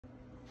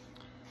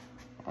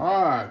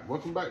All right,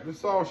 welcome back to the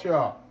saw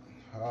shop.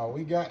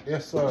 We got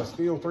this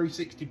Stihl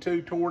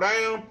 362 tore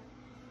down.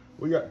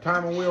 We got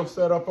timing wheel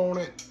set up on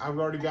it. I've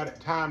already got it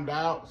timed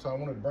out, so I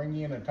wanted to bring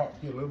you in and talk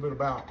to you a little bit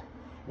about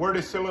where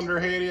this cylinder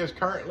head is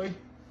currently.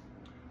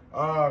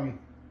 The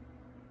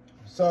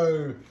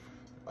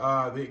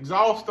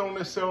exhaust on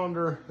this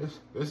cylinder,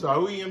 this is an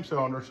OEM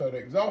cylinder, so the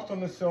exhaust on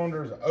this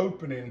cylinder is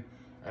opening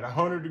at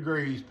 100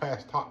 degrees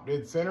past top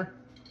dead center.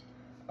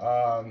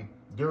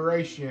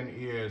 Duration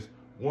is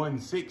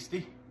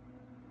 160.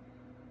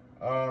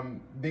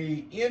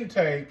 The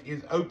intake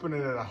is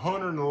opening at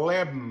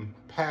 111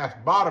 past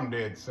bottom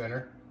dead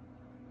center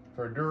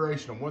for a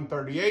duration of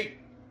 138.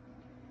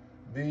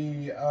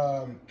 The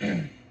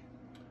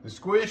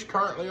squish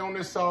currently on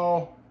this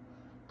saw,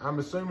 I'm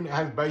assuming it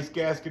has base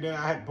gasket in it,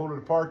 I hadn't pulled it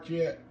apart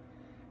yet,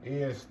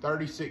 is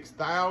 36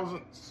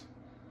 thousandths.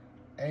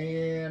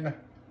 And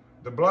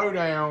the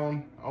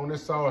blowdown on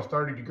this saw is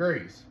 30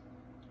 degrees.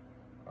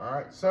 All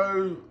right,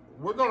 so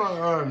we're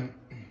gonna,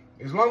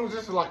 as long as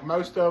this is like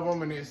most of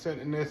them and it's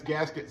in this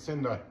gasket's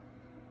in the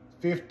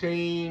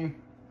 15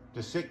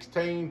 to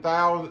 16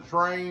 thousandths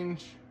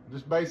range,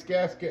 this base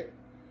gasket,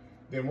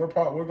 then we're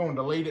gonna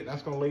delete it.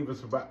 That's gonna leave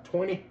us about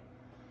 20.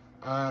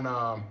 And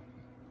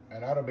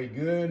that'll be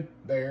good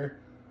there.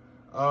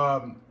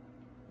 The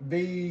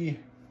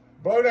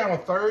blowdown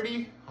of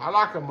 30, I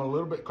like them a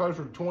little bit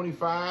closer to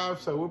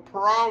 25, so we'll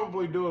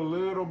probably do a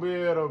little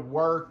bit of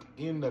work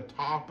in the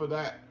top of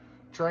that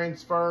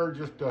transfer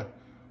just to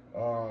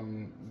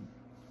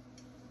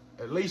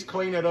at least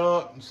clean it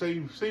up and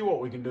see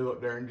what we can do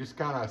up there, and just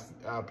kind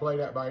of play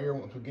that by ear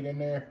once we get in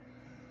there.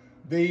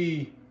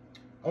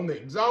 On the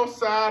exhaust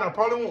side, I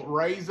probably won't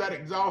raise that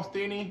exhaust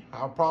any.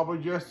 I'll probably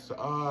just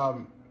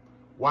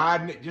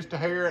widen it just a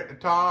hair at the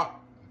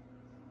top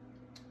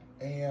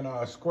and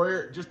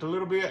square it just a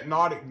little bit,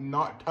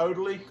 not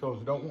totally, because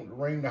we don't want the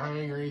ring to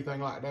hang or anything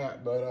like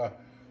that, but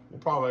we'll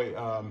probably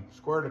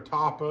square the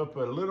top up a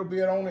little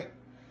bit on it.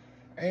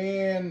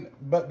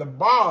 But the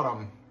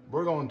bottom,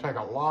 we're going to take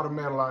a lot of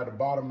metal out of the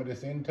bottom of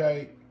this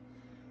intake.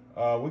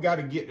 We got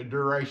to get the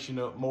duration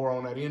up more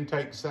on that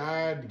intake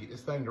side to get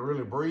this thing to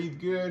really breathe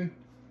good.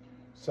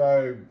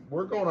 So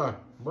we're gonna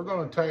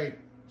take,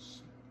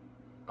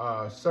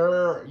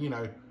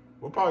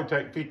 we'll probably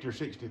take 50 or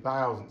 60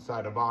 thousandths out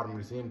of the bottom of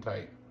this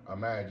intake, I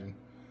imagine.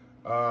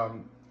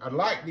 I'd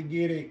like to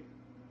get it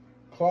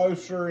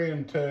closer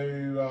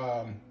into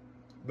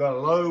the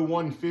low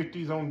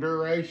 150s on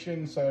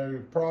duration, so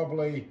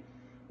probably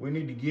we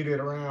need to get it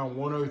around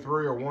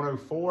 103 or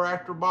 104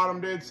 after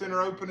bottom dead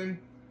center opening.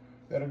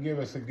 That'll give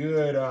us a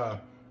good,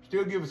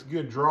 still give us a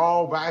good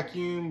draw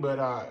vacuum, but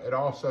it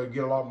also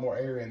get a lot more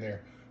air in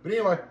there. But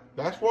anyway,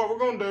 that's what we're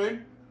gonna do.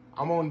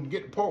 I'm gonna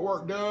get the port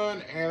work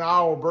done, and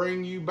I'll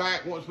bring you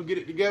back once we get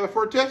it together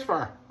for a test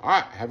fire. All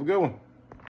right, have a good one.